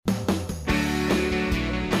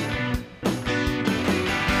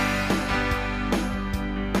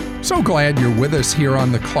So glad you're with us here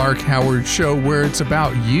on the Clark Howard Show, where it's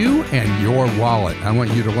about you and your wallet. I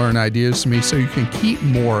want you to learn ideas from me so you can keep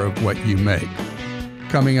more of what you make.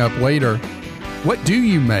 Coming up later, what do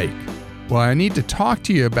you make? Well, I need to talk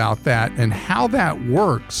to you about that and how that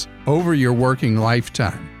works over your working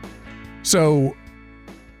lifetime. So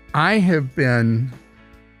I have been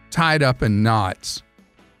tied up in knots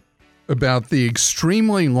about the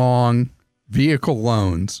extremely long vehicle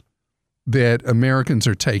loans that Americans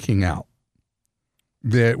are taking out.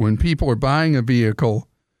 That when people are buying a vehicle,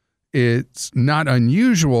 it's not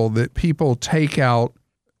unusual that people take out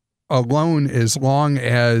a loan as long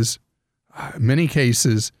as, in many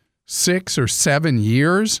cases, 6 or 7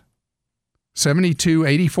 years, 72,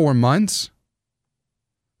 84 months.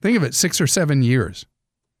 Think of it, 6 or 7 years.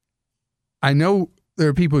 I know there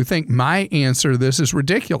are people who think my answer to this is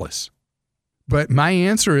ridiculous, but my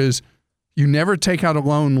answer is you never take out a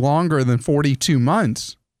loan longer than 42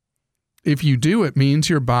 months. If you do, it means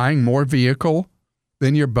you're buying more vehicle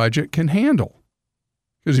than your budget can handle.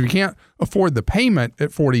 Because if you can't afford the payment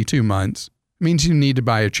at 42 months, it means you need to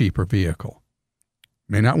buy a cheaper vehicle.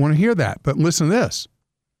 You may not want to hear that, but listen to this.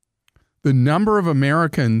 The number of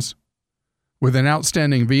Americans with an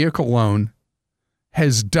outstanding vehicle loan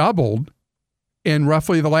has doubled in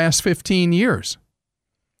roughly the last 15 years.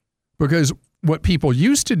 Because what people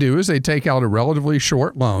used to do is they take out a relatively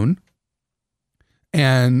short loan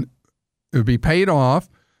and it would be paid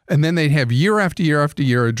off, and then they'd have year after year after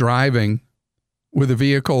year of driving with a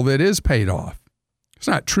vehicle that is paid off. It's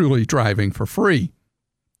not truly driving for free,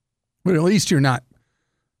 but at least you're not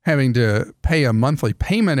having to pay a monthly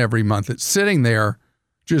payment every month. It's sitting there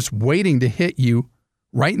just waiting to hit you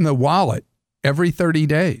right in the wallet every 30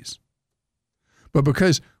 days. But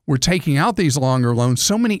because we're taking out these longer loans,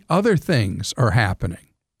 so many other things are happening.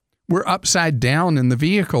 We're upside down in the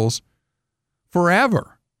vehicles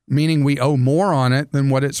forever, meaning we owe more on it than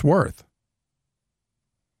what it's worth.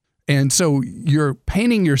 And so you're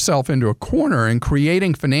painting yourself into a corner and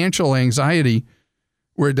creating financial anxiety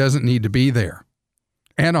where it doesn't need to be there.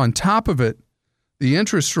 And on top of it, the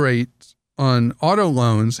interest rate on auto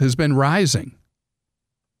loans has been rising.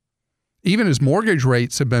 Even as mortgage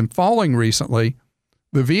rates have been falling recently,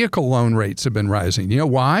 the vehicle loan rates have been rising. You know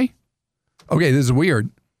why? Okay, this is weird,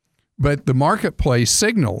 but the marketplace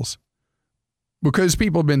signals because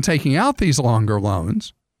people have been taking out these longer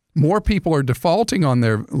loans, more people are defaulting on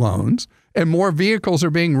their loans, and more vehicles are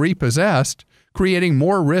being repossessed, creating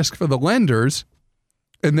more risk for the lenders,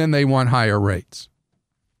 and then they want higher rates.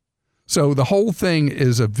 So the whole thing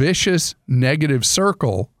is a vicious negative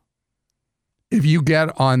circle if you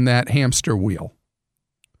get on that hamster wheel.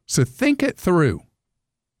 So think it through.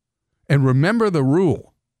 And remember the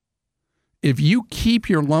rule. If you keep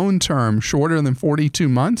your loan term shorter than 42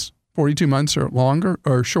 months or longer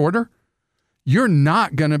or shorter, you're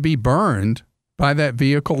not going to be burned by that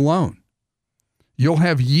vehicle loan. You'll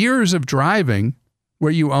have years of driving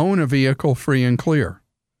where you own a vehicle free and clear.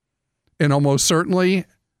 And almost certainly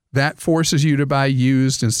that forces you to buy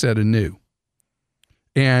used instead of new.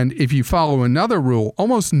 And if you follow another rule,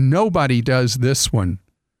 almost nobody does this one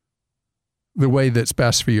the way that's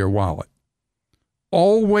best for your wallet.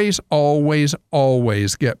 Always, always,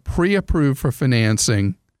 always get pre-approved for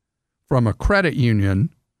financing from a credit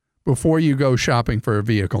union before you go shopping for a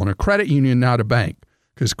vehicle. And a credit union, not a bank,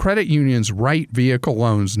 because credit unions write vehicle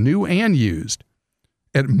loans, new and used,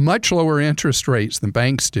 at much lower interest rates than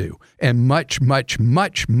banks do, and much, much,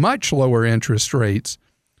 much, much lower interest rates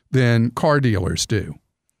than car dealers do.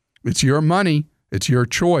 It's your money. It's your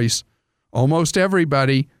choice. Almost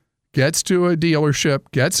everybody gets to a dealership,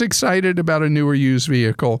 gets excited about a newer used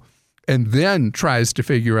vehicle, and then tries to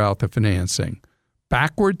figure out the financing.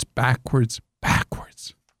 Backwards, backwards,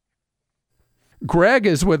 backwards. Greg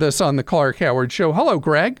is with us on the Clark Howard Show. Hello,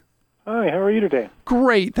 Greg. Hi, how are you today?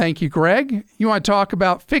 Great, thank you, Greg. You want to talk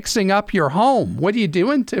about fixing up your home. What are you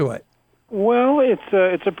doing to it? Well,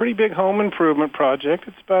 it's a pretty big home improvement project.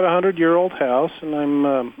 It's about a 100-year-old house, and I'm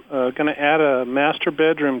going to add a master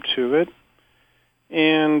bedroom to it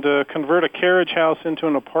and convert a carriage house into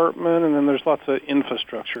an apartment, and then there's lots of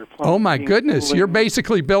infrastructure. Oh, my goodness. Cooling. You're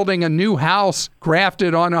basically building a new house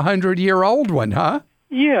grafted on a 100-year-old one, huh?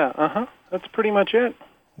 Yeah, that's pretty much it.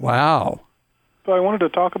 Wow. So I wanted to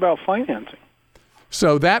talk about financing.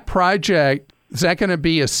 So that project, is that going to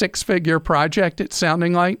be a six-figure project, it's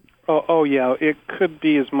sounding like? Oh, yeah. It could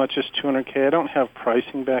be as much as $200K. I don't have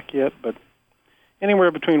pricing back yet, but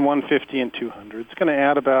anywhere between $150 and $200. It's going to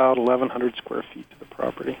add about 1,100 square feet to the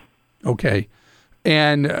property. Okay.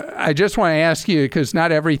 And I just want to ask you, because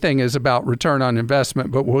not everything is about return on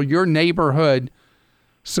investment, but will your neighborhood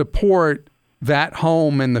support that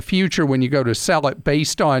home in the future when you go to sell it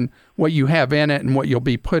based on what you have in it and what you'll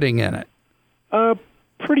be putting in it?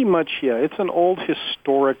 Pretty much, yeah. It's an old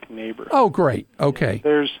historic neighborhood. Oh, great. Okay.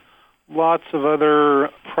 There's lots of other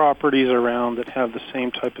properties around that have the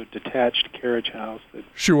same type of detached carriage house that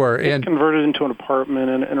sure, and converted into an apartment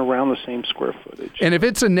and around the same square footage. And if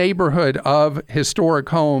it's a neighborhood of historic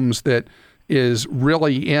homes that is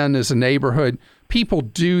really in as a neighborhood, people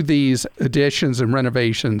do these additions and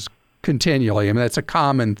renovations continually. I mean, that's a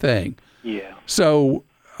common thing. Yeah. So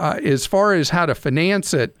as far as how to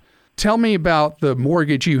finance it, tell me about the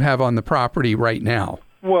mortgage you have on the property right now.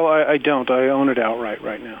 Well, I don't. I own it outright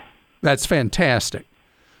right now. That's fantastic.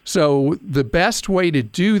 So the best way to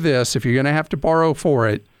do this, if you're going to have to borrow for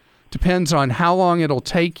it, depends on how long it'll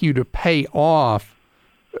take you to pay off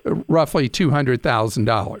roughly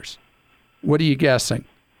 $200,000. What are you guessing?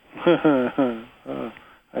 I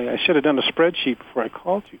should have done a spreadsheet before I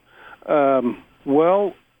called you.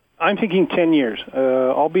 Well, I'm thinking 10 years.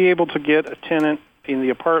 I'll be able to get a tenant in the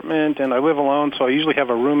apartment, and I live alone, so I usually have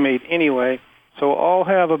a roommate anyway. So I'll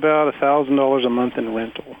have about $1,000 a month in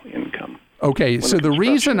rental income. Okay, so the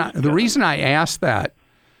reason I asked that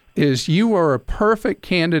is you are a perfect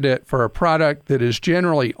candidate for a product that is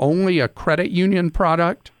generally only a credit union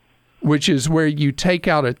product, which is where you take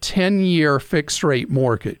out a 10-year fixed-rate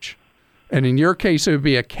mortgage. And in your case, it would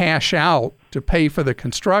be a cash out to pay for the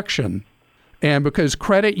construction. And because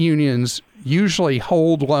credit unions usually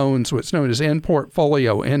hold loans, what's known as in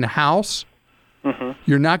portfolio, in-house,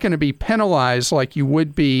 you're not going to be penalized like you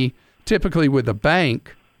would be typically with a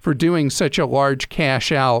bank for doing such a large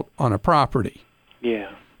cash out on a property.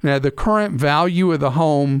 Yeah. Now, the current value of the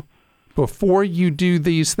home before you do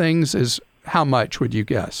these things is how much, would you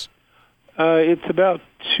guess? It's about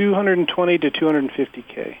 $220,000 to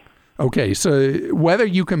 $250,000. Okay, so whether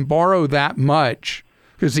you can borrow that much,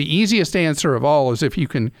 because the easiest answer of all is if you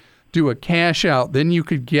can do a cash out, then you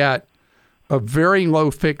could get a very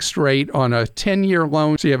low fixed rate on a 10-year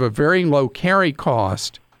loan, so you have a very low carry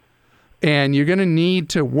cost, and you're going to need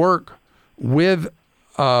to work with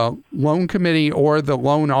a loan committee or the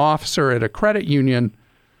loan officer at a credit union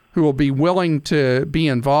who will be willing to be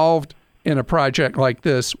involved in a project like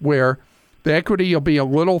this where the equity will be a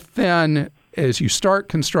little thin as you start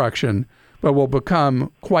construction, but will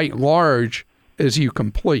become quite large as you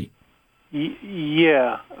complete.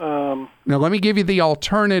 Yeah. Now, let me give you the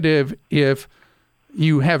alternative if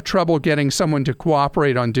you have trouble getting someone to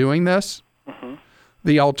cooperate on doing this.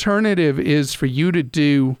 The alternative is for you to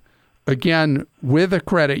do, again, with a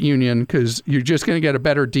credit union, because you're just going to get a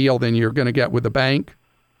better deal than you're going to get with a bank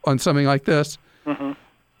on something like this.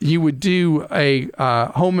 You would do a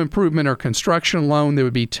home improvement or construction loan that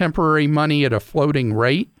would be temporary money at a floating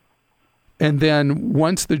rate. And then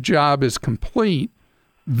once the job is complete,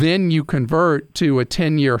 then you convert to a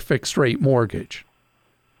 10-year fixed-rate mortgage.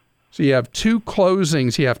 So you have two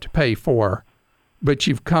closings you have to pay for, but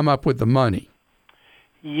you've come up with the money.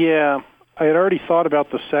 Yeah, I had already thought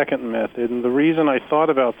about the second method, and the reason I thought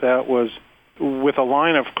about that was with a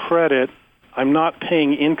line of credit, I'm not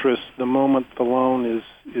paying interest the moment the loan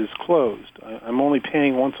is closed. I'm only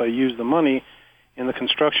paying once I use the money, and the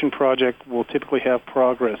construction project will typically have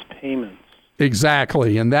progress payments.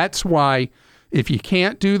 Exactly, and that's why if you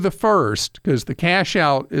can't do the first, because the cash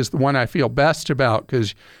out is the one I feel best about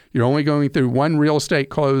because you're only going through one real estate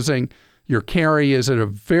closing, your carry is at a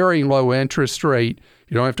very low interest rate,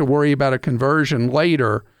 you don't have to worry about a conversion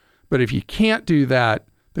later, but if you can't do that,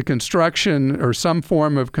 the construction or some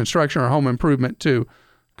form of construction or home improvement to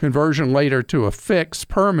conversion later to a fixed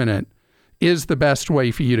permanent is the best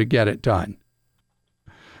way for you to get it done.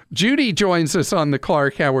 Judy joins us on the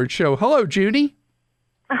Clark Howard Show. Hello, Judy.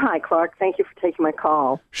 Hi, Clark. Thank you for taking my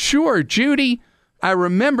call. Sure. Judy, I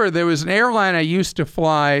remember there was an airline I used to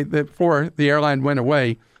fly that before the airline went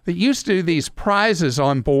away that used to do these prizes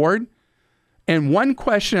on board. And one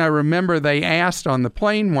question I remember they asked on the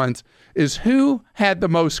plane once is who had the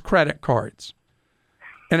most credit cards?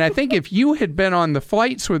 And I think if you had been on the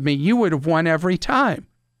flights with me, you would have won every time.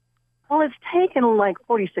 Well, it's taken like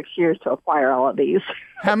 46 years to acquire all of these.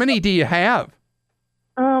 How many do you have?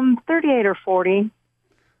 38 or 40.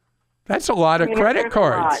 That's a lot of credit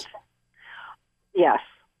cards. Yes.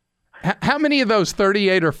 How many of those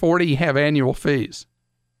 38 or 40 have annual fees?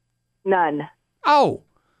 None. Oh,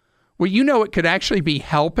 well, you know it could actually be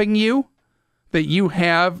helping you that you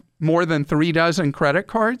have more than 3 dozen credit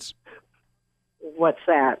cards? What's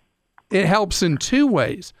that? It helps in two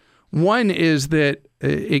ways. One is that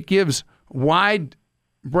it gives wide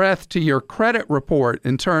breadth to your credit report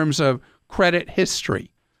in terms of credit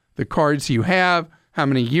history. The cards you have, how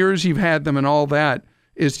many years you've had them, and all that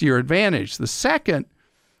is to your advantage. The second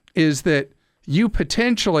is that you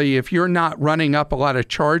potentially, if you're not running up a lot of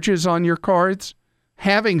charges on your cards,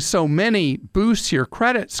 having so many boosts your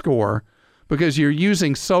credit score because you're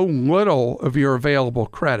using so little of your available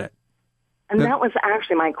credit. And that was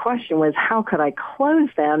actually my question, was how could I close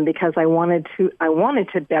them, because I wanted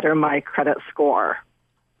to better my credit score.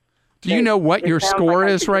 Do you know what your score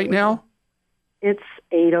is right now? It's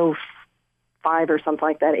 805 or something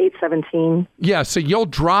like that, 817. Yeah, so you'll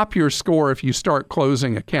drop your score if you start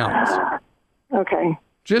closing accounts. Okay.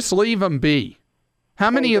 Just leave them be. How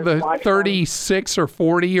many of the 36 or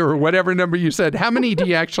 40 or whatever number you said, how many do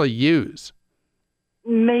you actually use?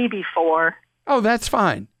 Maybe 4. Oh, that's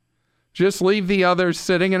fine. Just leave the others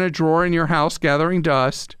sitting in a drawer in your house gathering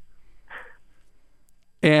dust,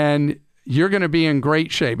 and you're going to be in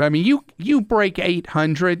great shape. I mean, you break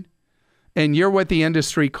 800, and you're what the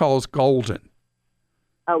industry calls golden.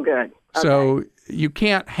 Oh, good. Okay. So you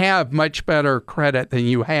can't have much better credit than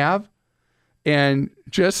you have, and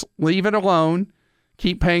just leave it alone.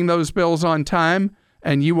 Keep paying those bills on time,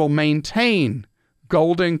 and you will maintain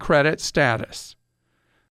golden credit status.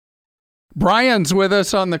 Brian's with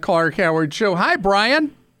us on the Clark Howard Show. Hi,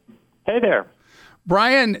 Brian. Hey there.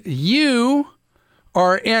 Brian, you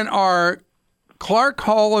are in our Clark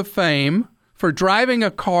Hall of Fame for driving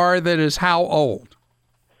a car that is how old?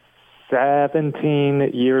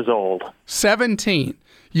 17 years old. 17.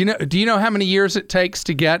 Do you know how many years it takes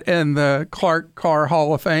to get in the Clark Car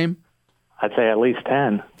Hall of Fame? I'd say at least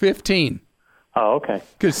 10. 15. Oh, okay.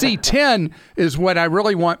 Because, see, 10 is what I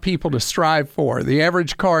really want people to strive for. The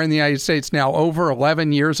average car in the United States now over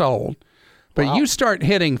 11 years old. But Wow. You start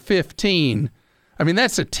hitting 15, I mean,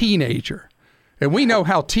 that's a teenager. And we know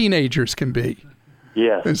how teenagers can be.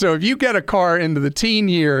 Yes. And so if you get a car into the teen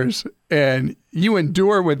years and you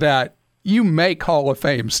endure with that, you make Hall of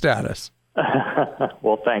Fame status.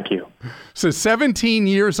 Well, thank you. So 17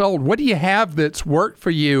 years old, what do you have that's worked for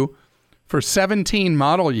you for 17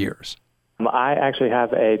 model years? I actually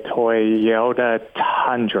have a Toyota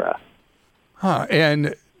Tundra. Huh.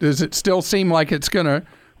 And does it still seem like it's going to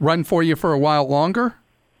run for you for a while longer?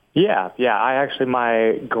 Yeah.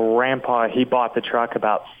 My grandpa, he bought the truck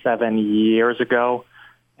about 7 years ago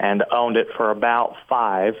and owned it for about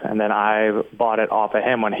 5. And then I bought it off of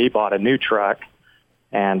him when he bought a new truck.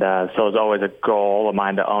 And so it's always a goal of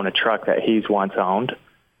mine to own a truck that he's once owned.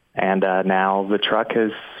 And now the truck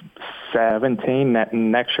is 17.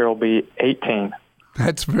 Next year will be 18.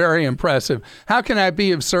 That's very impressive. How can I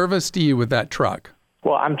be of service to you with that truck?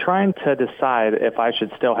 Well, I'm trying to decide if I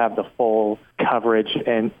should still have the full coverage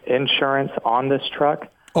and insurance on this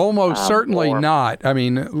truck. Almost certainly not. I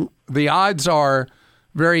mean, the odds are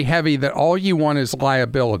very heavy that all you want is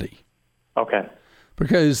liability. Okay.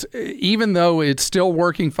 Because even though it's still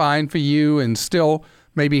working fine for you and still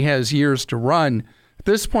maybe has years to run, at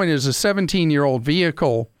this point as a 17-year-old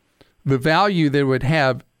vehicle, the value that it would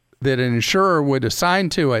have that an insurer would assign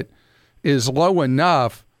to it is low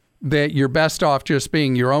enough that you're best off just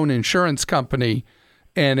being your own insurance company.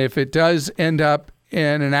 And if it does end up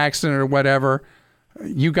in an accident or whatever,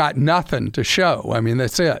 you got nothing to show. I mean,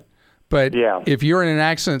 that's it. But if you're in an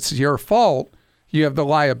accident, it's your fault, you have the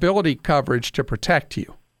liability coverage to protect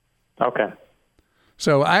you. Okay.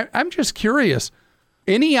 So I'm just curious,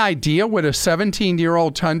 any idea what a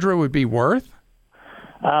 17-year-old Tundra would be worth?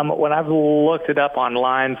 When I've looked it up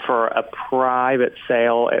online for a private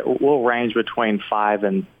sale, it will range between $5,000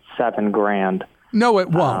 and $7,000. No, it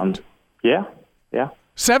won't. Yeah.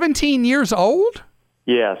 17 years old?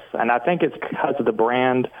 Yes, and I think it's because of the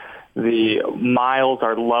brand. The miles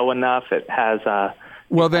are low enough. It has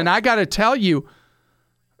Well, then I got to tell you,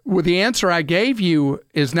 well, the answer I gave you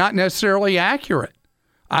is not necessarily accurate.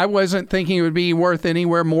 I wasn't thinking it would be worth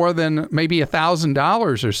anywhere more than maybe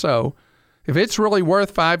 $1,000 or so. If it's really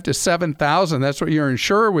worth $5,000 to $7,000, that's what your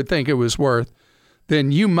insurer would think it was worth,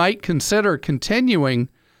 then you might consider continuing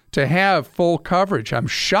to have full coverage. I'm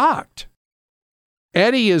shocked.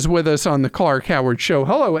 Eddie is with us on the Clark Howard Show.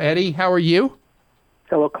 Hello, Eddie. How are you?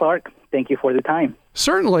 Hello, Clark. Thank you for the time.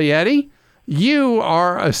 Certainly, Eddie. You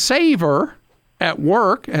are a saver at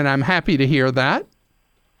work, and I'm happy to hear that.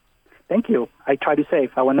 Thank you. I try to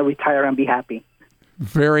save. I want to retire and be happy.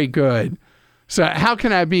 Very good. So how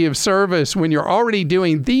can I be of service when you're already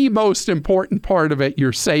doing the most important part of it,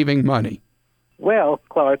 you're saving money? Well,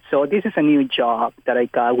 Clark, so this is a new job that I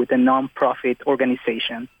got with a nonprofit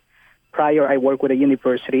organization. Prior, I worked with a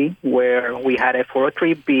university where we had a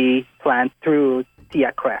 403B plan through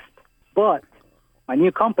TIAA-CREF. But my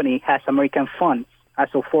new company has American funds as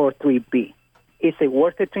a 403B. Is it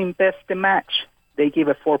worth it to invest the match? They give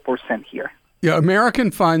a 4% here. Yeah,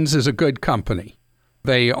 American Funds is a good company.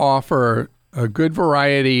 They offer a good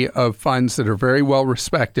variety of funds that are very well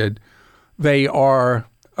respected. They are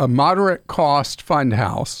a moderate cost fund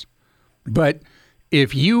house, but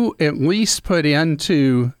if you at least put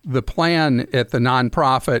into the plan at the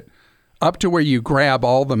nonprofit up to where you grab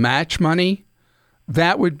all the match money,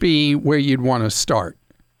 that would be where you'd want to start.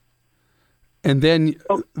 And then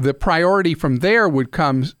the priority from there would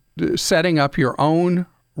come setting up your own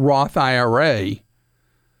Roth IRA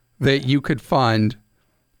that you could fund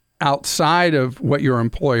outside of what your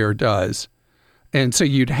employer does. And so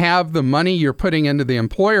you'd have the money you're putting into the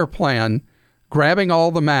employer plan, grabbing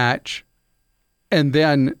all the match, and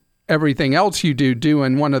then everything else you do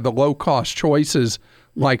in one of the low-cost choices,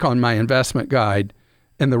 like on my investment guide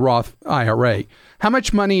in the Roth IRA. How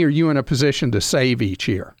much money are you in a position to save each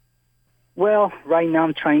year? Well, right now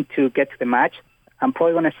I'm trying to get to the match. I'm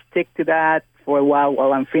probably going to stick to that for a while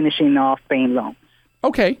I'm finishing off paying loans.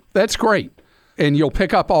 Okay, that's great. And you'll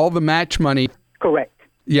pick up all the match money. Correct.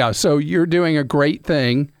 Yeah, so you're doing a great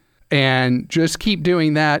thing, and just keep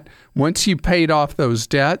doing that. Once you've paid off those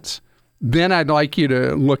debts, then I'd like you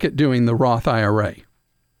to look at doing the Roth IRA.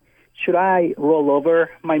 Should I roll over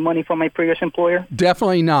my money from my previous employer?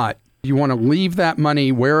 Definitely not. You want to leave that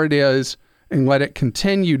money where it is and let it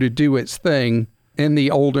continue to do its thing in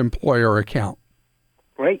the old employer account.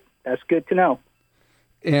 Great. That's good to know.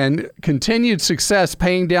 And continued success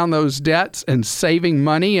paying down those debts and saving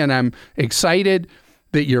money. And I'm excited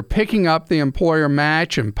that you're picking up the employer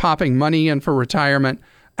match and popping money in for retirement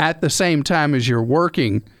at the same time as you're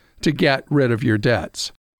working to get rid of your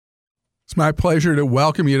debts. It's my pleasure to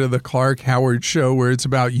welcome you to the Clark Howard Show, where it's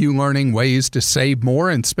about you learning ways to save more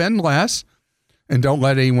and spend less, and don't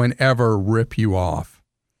let anyone ever rip you off.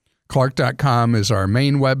 Clark.com is our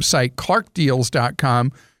main website.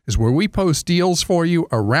 ClarkDeals.com is where we post deals for you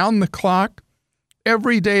around the clock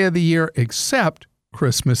every day of the year except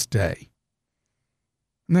Christmas Day.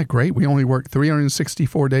 Isn't that great? We only work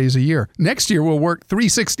 364 days a year. Next year, we'll work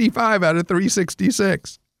 365 out of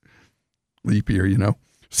 366. Leap year, you know.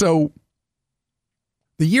 So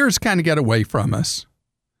the years kind of get away from us.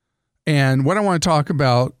 And what I want to talk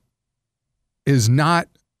about is not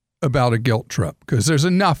about a guilt trip, because there's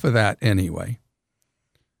enough of that anyway.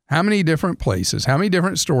 How many different places, how many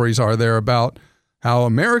different stories are there about how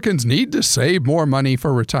Americans need to save more money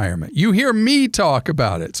for retirement? You hear me talk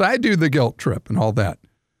about it. So I do the guilt trip and all that.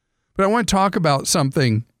 But I want to talk about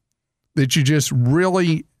something that you just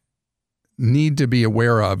really need to be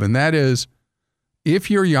aware of. And that is,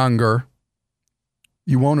 if you're younger,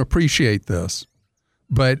 you won't appreciate this.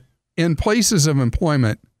 But in places of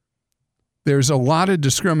employment, there's a lot of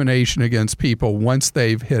discrimination against people once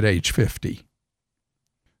they've hit age 50.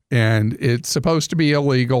 And it's supposed to be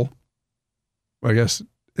illegal. Well, I guess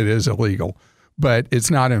it is illegal, but it's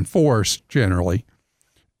not enforced generally.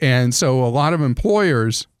 And so a lot of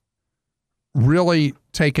employers really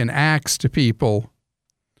take an axe to people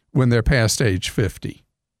when they're past age 50.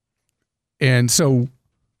 And so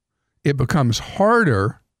it becomes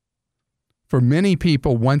harder for many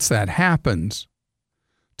people once that happens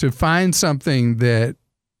to find something that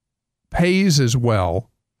pays as well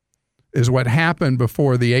as what happened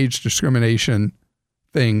before the age discrimination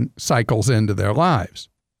thing cycles into their lives.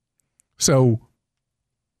 So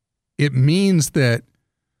it means that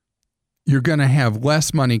you're going to have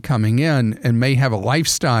less money coming in and may have a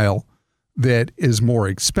lifestyle that is more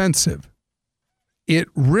expensive. It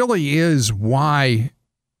really is why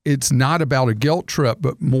it's not about a guilt trip,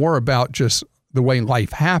 but more about just the way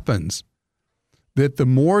life happens. That the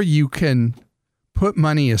more you can put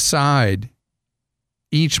money aside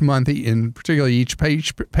each month, in particularly each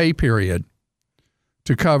pay period,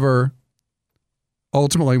 to cover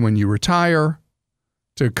ultimately when you retire,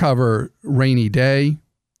 to cover rainy day,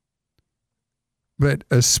 but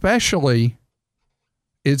especially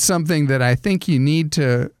it's something that I think you need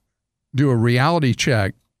to do a reality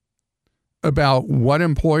check about what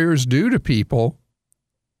employers do to people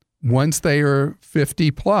once they are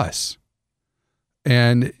 50 plus.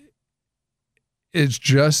 And it's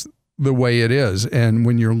just the way it is. And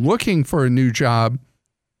when you're looking for a new job,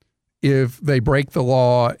 if they break the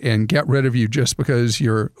law and get rid of you just because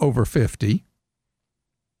you're over 50,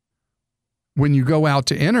 when you go out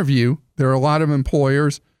to interview, there are a lot of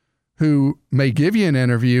employers who may give you an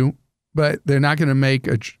interview, but they're not going to make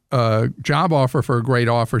a job offer for a great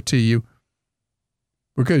offer to you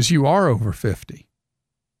because you are over 50,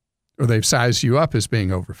 or they've sized you up as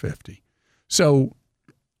being over 50. So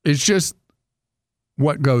it's just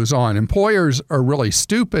what goes on. Employers are really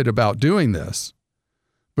stupid about doing this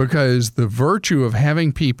because the virtue of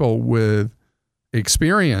having people with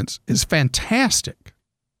experience is fantastic.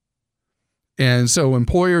 And so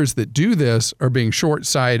employers that do this are being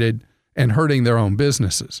short-sighted and hurting their own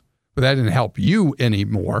businesses. But that didn't help you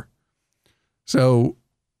anymore. So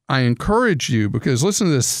I encourage you, because listen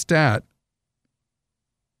to this stat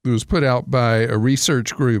that was put out by a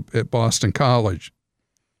research group at Boston College.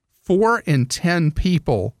 4 in 10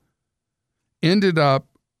 people ended up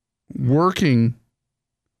working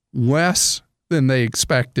less than they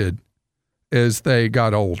expected as they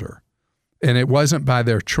got older. And it wasn't by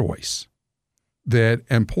their choice. That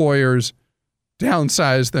employers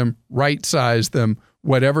downsize them, right-size them,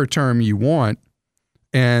 whatever term you want,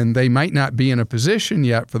 and they might not be in a position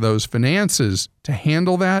yet for those finances to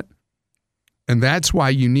handle that. And that's why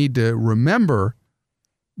you need to remember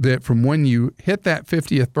that from when you hit that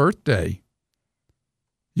 50th birthday,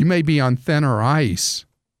 you may be on thinner ice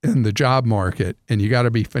in the job market, and you got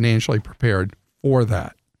to be financially prepared for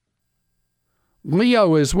that.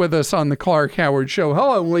 Leo is with us on the Clark Howard Show.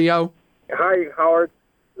 Hello, Leo. Hi, Howard.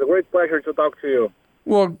 It's a great pleasure to talk to you.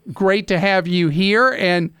 Well, great to have you here.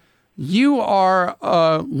 And you are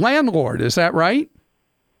a landlord, is that right?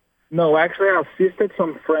 No, actually, I assisted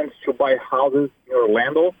some friends to buy houses in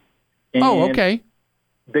Orlando. And oh, okay.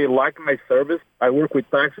 They like my service. I work with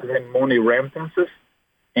taxes and money remittances,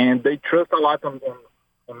 and they trust a lot on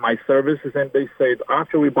my services, and they said,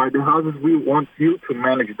 after we buy the houses, we want you to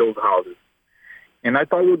manage those houses. And I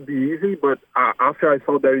thought it would be easy, but after I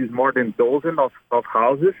saw there is more than dozens of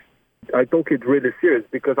houses, I took it really serious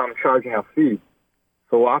because I'm charging a fee.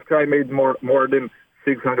 So after I made more than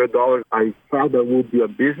 $600, I thought that would be a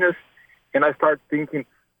business, and I started thinking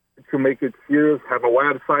to make it serious, have a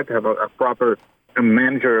website, have a proper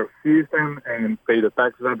manager system, and pay the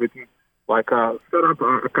taxes, everything, like set up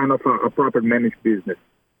a kind of a proper managed business.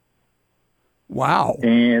 Wow.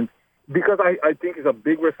 And because I think it's a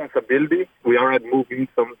big responsibility, we are moving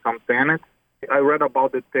some tenants. I read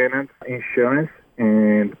about the tenants insurance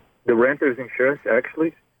and the renters insurance,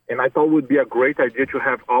 actually. And I thought it would be a great idea to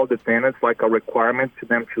have all the tenants, like a requirement to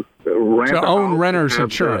them to rent. To own renter's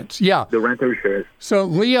insurance, yeah. The renter insurance. So,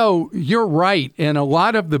 Leo, you're right. And a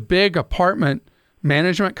lot of the big apartment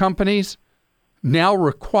management companies now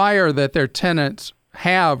require that their tenants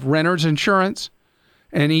have renter's insurance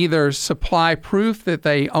and either supply proof that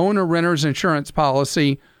they own a renter's insurance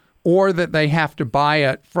policy or that they have to buy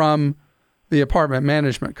it from the apartment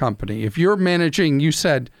management company. If you're managing, you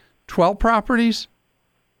said 12 properties?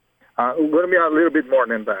 Going to be a little bit more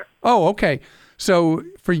than that. Oh, okay. So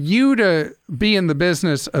for you to be in the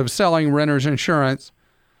business of selling renter's insurance,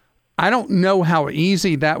 I don't know how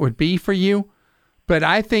easy that would be for you, but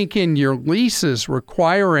I think in your leases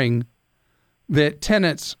requiring that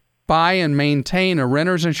tenants buy and maintain a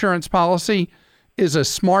renter's insurance policy is a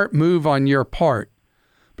smart move on your part,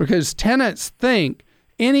 because tenants think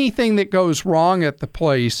anything that goes wrong at the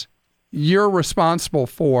place, you're responsible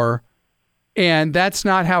for. And that's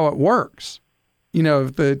not how it works. You know,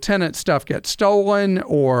 if the tenant stuff gets stolen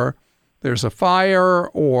or there's a fire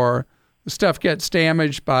or the stuff gets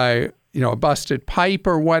damaged by, a busted pipe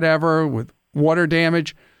or whatever with water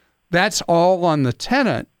damage, that's all on the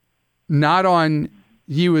tenant, not on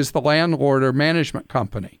you as the landlord or management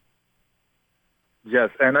company. Yes,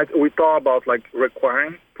 and we thought about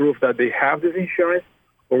requiring proof that they have this insurance,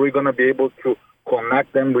 or we're going to be able to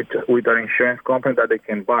connect them with our insurance company that they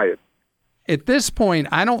can buy it. At this point,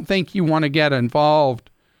 I don't think you want to get involved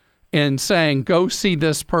in saying, go see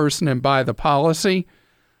this person and buy the policy,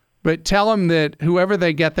 but tell them that whoever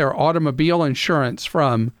they get their automobile insurance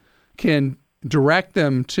from can direct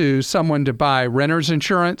them to someone to buy renter's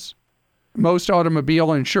insurance. Most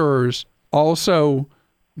automobile insurers also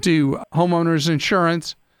do homeowners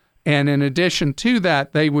insurance, and in addition to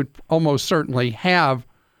that, they would almost certainly have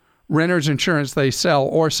renter's insurance they sell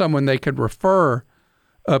or someone they could refer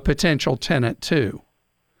a potential tenant to.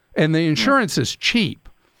 And the insurance is cheap,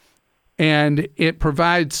 and it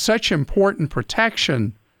provides such important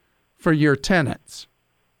protection for your tenants.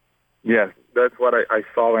 Yes, that's what I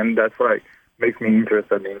saw, and that's what makes me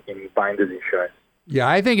interested in buying this insurance. Yeah,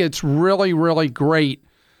 I think it's really, really great.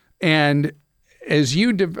 And as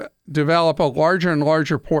you develop a larger and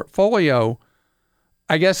larger portfolio,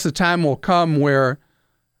 I guess the time will come where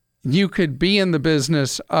you could be in the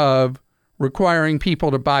business of requiring people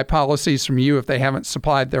to buy policies from you if they haven't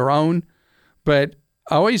supplied their own. But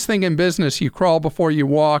I always think in business, you crawl before you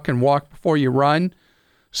walk and walk before you run.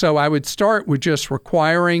 So I would start with just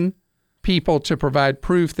requiring people to provide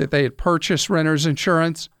proof that they had purchased renter's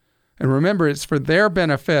insurance. And remember, it's for their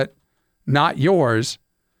benefit, not yours.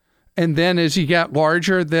 And then as you get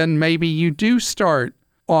larger, then maybe you do start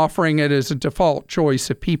offering it as a default choice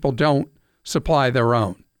if people don't supply their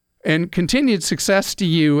own. and continued success to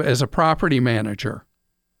you as a property manager.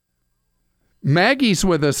 Maggie's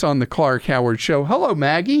with us on the Clark Howard Show. Hello,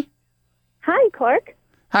 Maggie. Hi, Clark.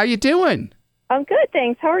 How you doing? I'm good,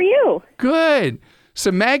 thanks. How are you? Good.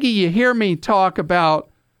 So, Maggie, you hear me talk about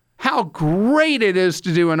how great it is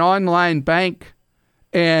to do an online bank,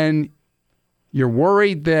 and you're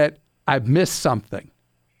worried that I've missed something.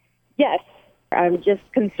 Yes. I'm just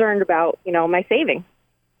concerned about, my savings.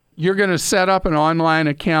 You're going to set up an online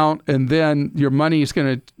account, and then your money is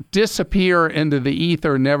going to disappear into the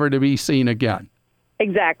ether, never to be seen again.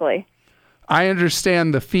 Exactly. I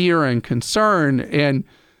understand the fear and concern, and,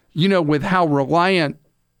 with how reliant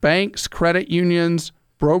banks, credit unions,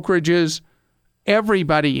 brokerages,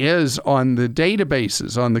 everybody is on the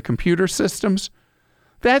databases, on the computer systems,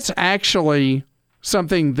 that's actually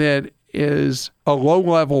something that is a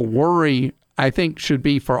low-level worry, I think, should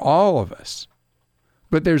be for all of us.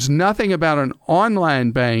 But there's nothing about an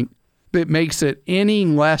online bank that makes it any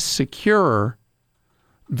less secure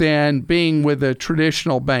than being with a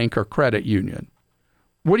traditional bank or credit union.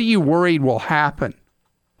 What are you worried will happen?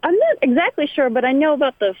 I'm not exactly sure, but I know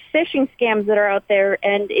about the phishing scams that are out there,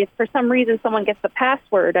 and if for some reason someone gets the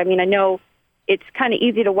password, I know it's kind of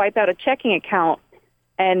easy to wipe out a checking account,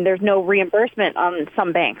 and there's no reimbursement on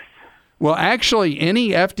some banks. Well, actually, any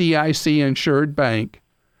FDIC-insured bank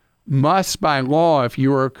must, by law, if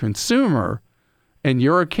you're a consumer and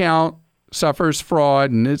your account suffers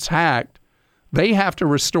fraud and it's hacked, they have to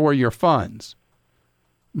restore your funds.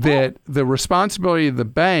 That the responsibility of the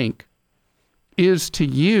bank is to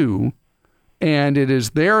you, and it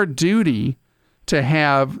is their duty to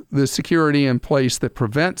have the security in place that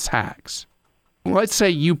prevents hacks. Let's say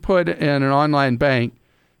you put in an online bank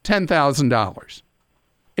 $10,000,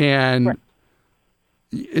 and right.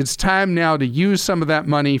 It's time now to use some of that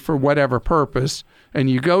money for whatever purpose, and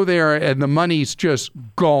you go there and the money's just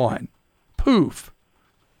gone. Poof.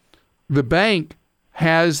 The bank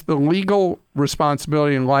has the legal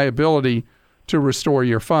responsibility and liability to restore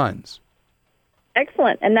your funds.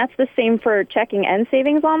 Excellent. And that's the same for checking and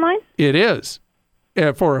savings online? It is.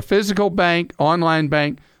 For a physical bank, online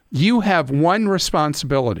bank, you have one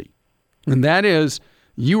responsibility, and that is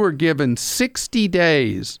you are given 60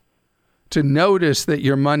 days to notice that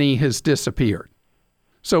your money has disappeared.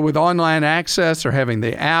 So with online access or having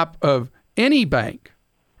the app of any bank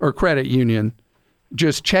or credit union,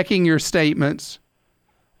 just checking your statements,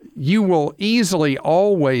 you will easily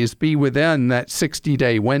always be within that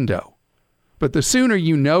 60-day window. But the sooner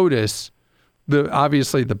you notice,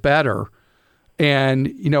 obviously the better.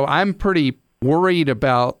 And, I'm pretty worried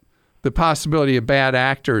about the possibility of bad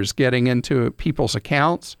actors getting into people's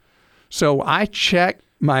accounts. So I check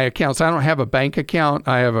my accounts. I don't have a bank account.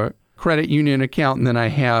 I have a credit union account, and then I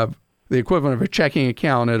have the equivalent of a checking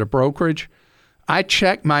account at a brokerage. I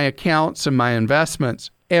check my accounts and my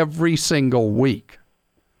investments every single week.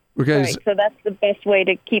 Because right, so that's the best way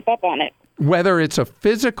to keep up on it. Whether it's a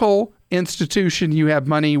physical institution you have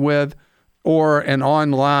money with or an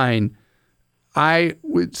online, I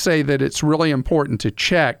would say that it's really important to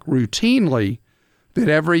check routinely that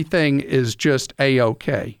everything is just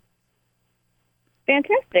A-OK.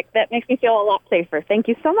 Fantastic. That makes me feel a lot safer. Thank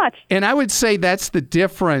you so much. And I would say that's the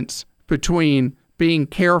difference between being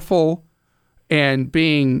careful and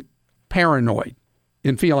being paranoid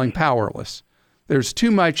and feeling powerless. There's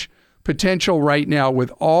too much potential right now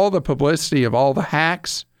with all the publicity of all the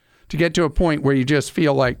hacks to get to a point where you just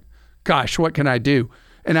feel like, gosh, what can I do?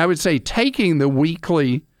 And I would say taking the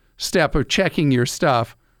weekly step of checking your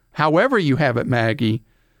stuff, however you have it, Maggie,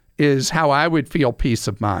 is how I would feel peace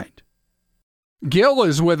of mind. Gil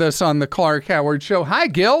is with us on the Clark Howard Show. Hi,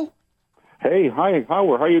 Gil. Hey, hi,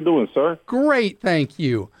 Howard. How you doing, sir? Great, thank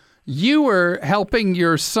you. You were helping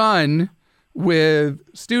your son with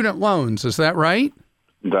student loans, is that right?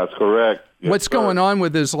 That's correct. Yes, What's going on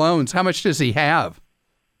with his loans? How much does he have?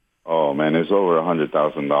 Oh, man, it's over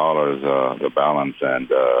 $100,000, the balance, and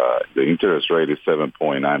the interest rate is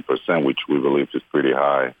 7.9%, which we believe is pretty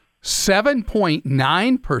high.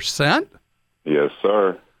 7.9%? Yes,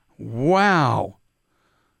 sir. Wow.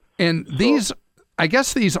 And these, I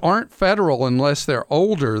guess these aren't federal unless they're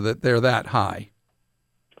older that they're that high.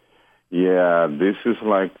 Yeah, this is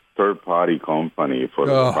like third-party company for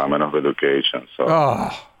the Department of Education.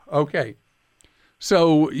 So. Okay.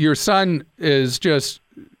 So your son is just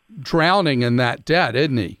drowning in that debt,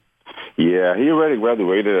 isn't he? Yeah, he already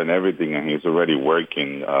graduated and everything, and he's already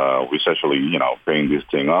working. We're actually, paying this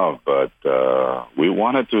thing off, but we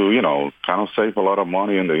wanted to, kind of save a lot of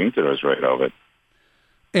money in the interest rate of it.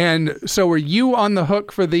 And so are you on the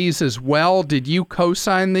hook for these as well? Did you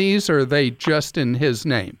co-sign these, or are they just in his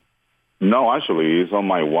name? No, actually, it's on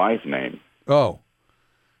my wife's name. Oh,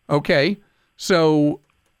 okay. So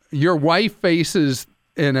your wife faces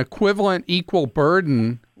an equivalent, equal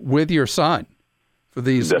burden with your son for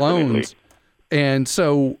these Definitely. loans. And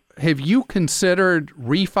so have you considered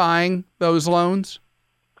refining those loans?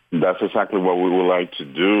 That's exactly what we would like to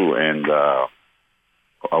do, and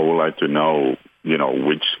I would like to know,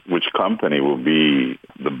 which company will be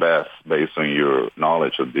the best based on your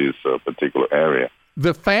knowledge of this particular area.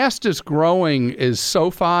 The fastest growing is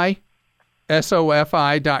SoFi,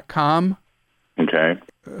 SoFi.com. Okay.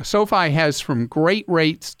 SoFi has from great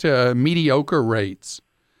rates to mediocre rates.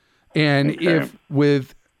 And if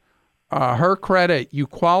with her credit you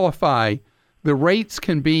qualify, the rates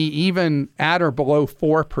can be even at or below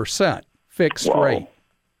 4% fixed rate.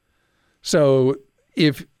 So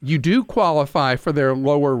if you do qualify for their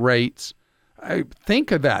lower rates,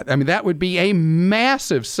 think of that. I mean, that would be a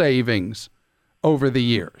massive savings over the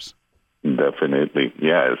years. Definitely.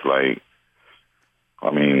 Yeah, it's like,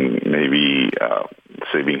 maybe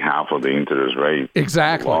saving half of the interest rate.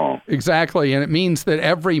 Exactly. And it means that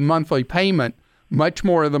every monthly payment, much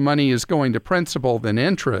more of the money is going to principal than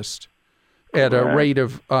interest at a rate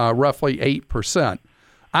of roughly 8%.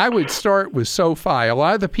 I would start with SoFi. A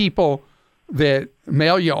lot of the people that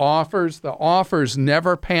mail you offers, the offers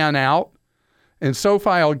never pan out. And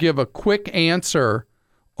SoFi will give a quick answer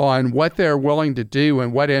on what they're willing to do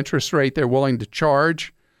and what interest rate they're willing to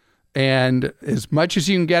charge. And as much as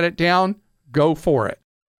you can get it down, go for it.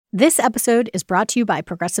 This episode is brought to you by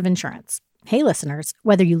Progressive Insurance. Hey, listeners,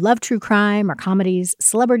 whether you love true crime or comedies,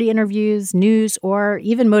 celebrity interviews, news, or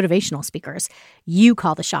even motivational speakers, you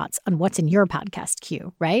call the shots on what's in your podcast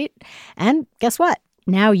queue, right? And guess what?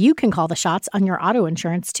 Now you can call the shots on your auto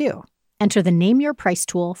insurance, too. Enter the Name Your Price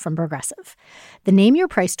tool from Progressive. The Name Your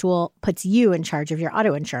Price tool puts you in charge of your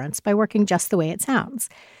auto insurance by working just the way it sounds.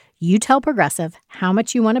 You tell Progressive how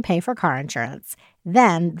much you want to pay for car insurance.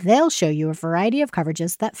 Then they'll show you a variety of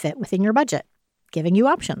coverages that fit within your budget, giving you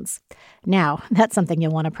options. Now, that's something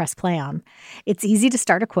you'll want to press play on. It's easy to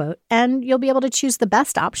start a quote, and you'll be able to choose the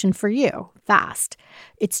best option for you fast.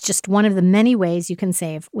 It's just one of the many ways you can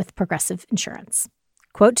save with Progressive Insurance.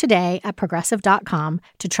 Quote today at Progressive.com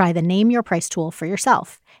to try the Name Your Price tool for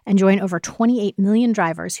yourself and join over 28 million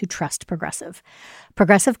drivers who trust Progressive.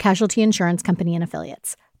 Progressive Casualty Insurance Company and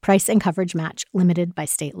Affiliates. Price and coverage match limited by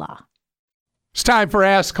state law. It's time for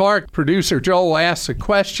Ask Clark. Producer Joel asks a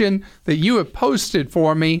question that you have posted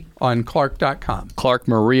for me on Clark.com. Clark,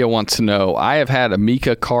 Maria wants to know, I have had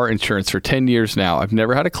Amica car insurance for 10 years now. I've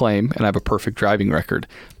never had a claim, and I have a perfect driving record.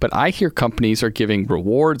 But I hear companies are giving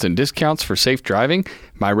rewards and discounts for safe driving.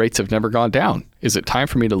 My rates have never gone down. Is it time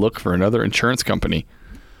for me to look for another insurance company?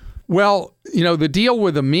 Well, the deal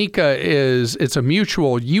with Amica is it's a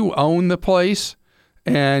mutual. You own the place.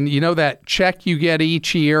 And that check you get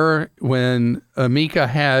each year when Amica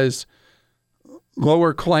has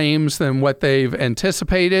lower claims than what they've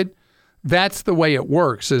anticipated, that's the way it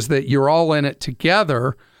works, is that you're all in it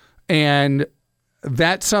together. And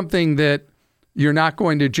that's something that you're not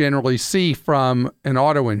going to generally see from an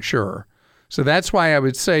auto insurer. So that's why I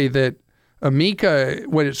would say that Amica,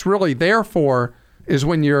 what it's really there for is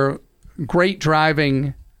when your great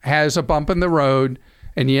driving has a bump in the road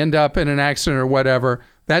and you end up in an accident or whatever.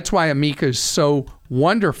 That's why Amica is so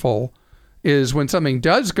wonderful, is when something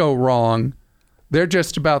does go wrong, they're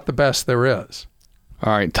just about the best there is.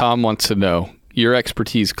 All right, Tom wants to know, your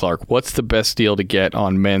expertise, Clark, what's the best deal to get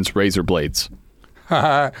on men's razor blades?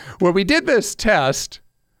 Well, we did this test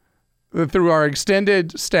through our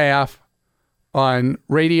extended staff on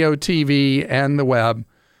radio, TV, and the web,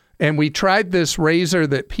 and we tried this razor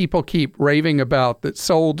that people keep raving about that's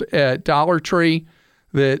sold at Dollar Tree.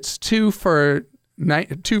 That's two for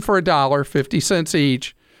 $1, 50 cents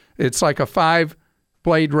each. It's like a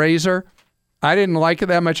 5-blade razor. I didn't like it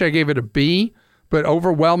that much. I gave it a B, but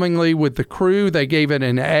overwhelmingly with the crew, they gave it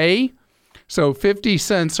an A. So 50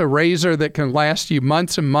 cents a razor that can last you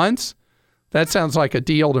months and months. That sounds like a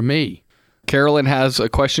deal to me. Carolyn has a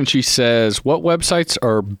question. She says, what websites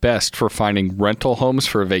are best for finding rental homes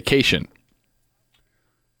for a vacation?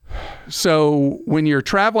 So when you're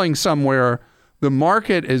traveling somewhere, the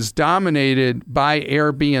market is dominated by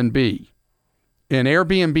Airbnb, and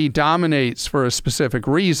Airbnb dominates for a specific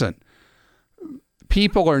reason.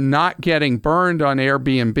 People are not getting burned on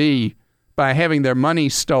Airbnb by having their money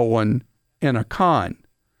stolen in a con,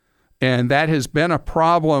 and that has been a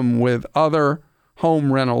problem with other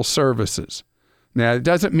home rental services. Now, it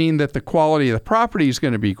doesn't mean that the quality of the property is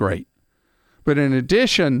going to be great, but in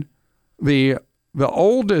addition, the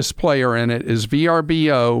oldest player in it is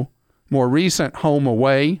VRBO, more recent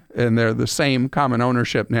HomeAway, and they're the same common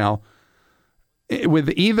ownership now. with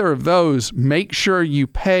either of those, make sure you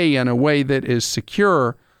pay in a way that is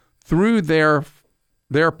secure through their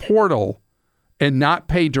portal and not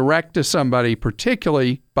pay direct to somebody,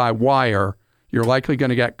 particularly by wire. You're likely going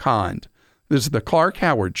to get conned. This is the Clark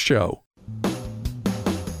Howard Show.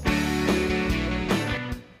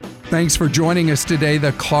 Thanks for joining us today.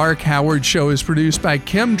 The Clark Howard Show is produced by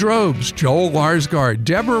Kim Drobes, Joel Larsgaard,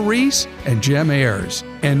 Deborah Reese, and Jim Ayers.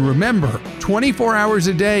 And remember, 24 hours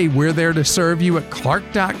a day, we're there to serve you at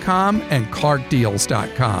Clark.com and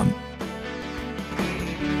ClarkDeals.com.